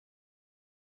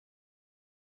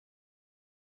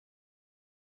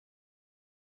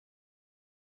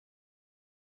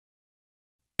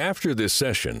After this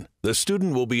session, the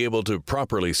student will be able to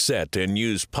properly set and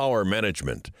use power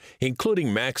management,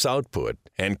 including max output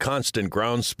and constant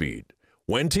ground speed,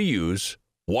 when to use,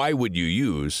 why would you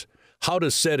use, how to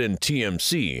set in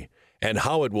TMC, and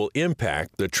how it will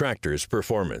impact the tractor's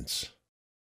performance.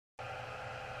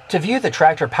 To view the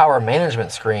tractor power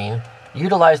management screen,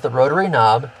 utilize the rotary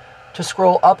knob to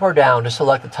scroll up or down to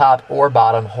select the top or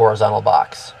bottom horizontal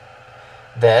box.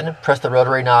 Then press the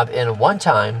rotary knob in one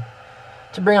time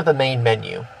to bring up the main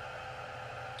menu.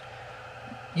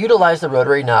 Utilize the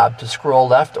rotary knob to scroll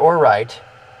left or right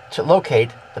to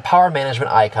locate the power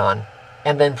management icon,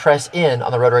 and then press in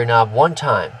on the rotary knob one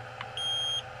time.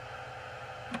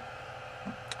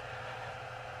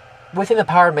 Within the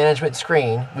power management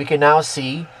screen, we can now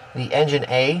see the Engine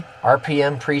A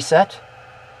RPM preset,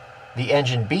 the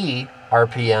Engine B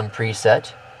RPM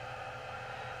preset,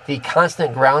 the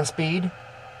constant ground speed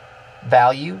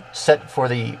value set for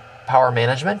the power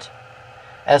management,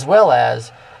 as well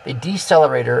as the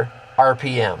decelerator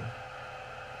RPM.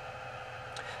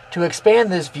 To expand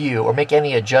this view or make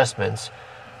any adjustments,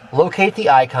 locate the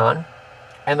icon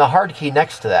and the hard key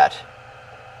next to that.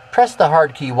 Press the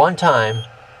hard key one time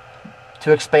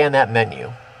to expand that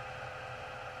menu.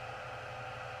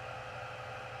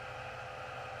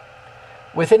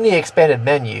 Within the expanded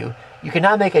menu, you can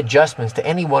now make adjustments to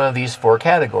any one of these four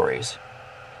categories.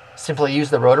 Simply use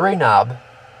the rotary knob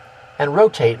and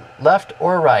rotate left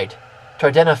or right to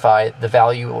identify the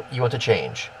value you want to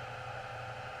change.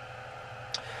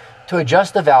 To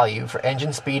adjust the value for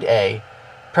engine speed A,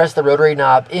 press the rotary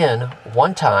knob in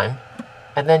one time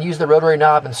and then use the rotary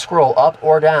knob and scroll up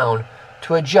or down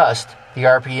to adjust the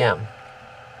RPM.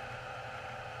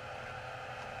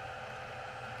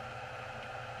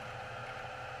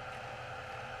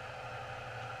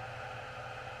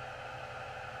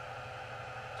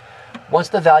 Once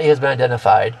the value has been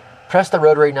identified, press the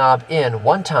rotary knob in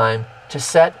one time to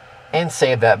set and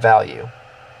save that value.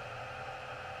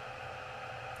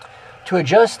 To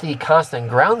adjust the constant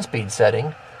ground speed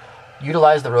setting,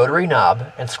 utilize the rotary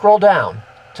knob and scroll down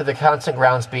to the constant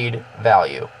ground speed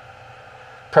value.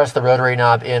 Press the rotary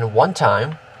knob in one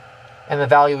time and the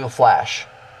value will flash.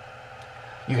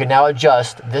 You can now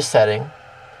adjust this setting,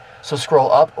 so scroll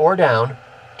up or down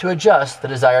to adjust the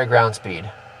desired ground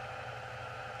speed.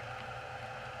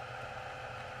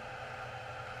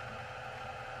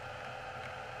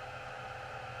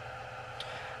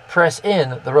 Press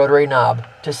in the rotary knob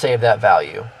to save that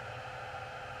value.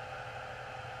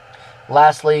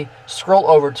 Lastly, scroll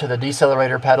over to the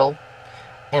decelerator pedal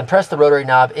and press the rotary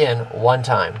knob in one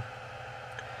time.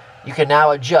 You can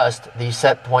now adjust the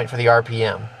set point for the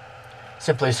RPM.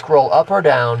 Simply scroll up or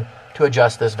down to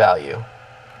adjust this value.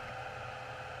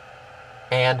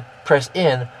 And press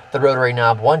in the rotary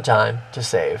knob one time to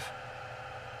save.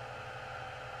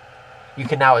 You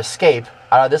can now escape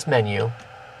out of this menu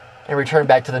and return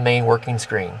back to the main working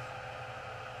screen.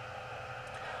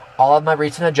 All of my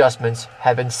recent adjustments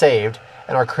have been saved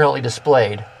and are currently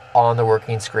displayed on the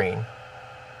working screen.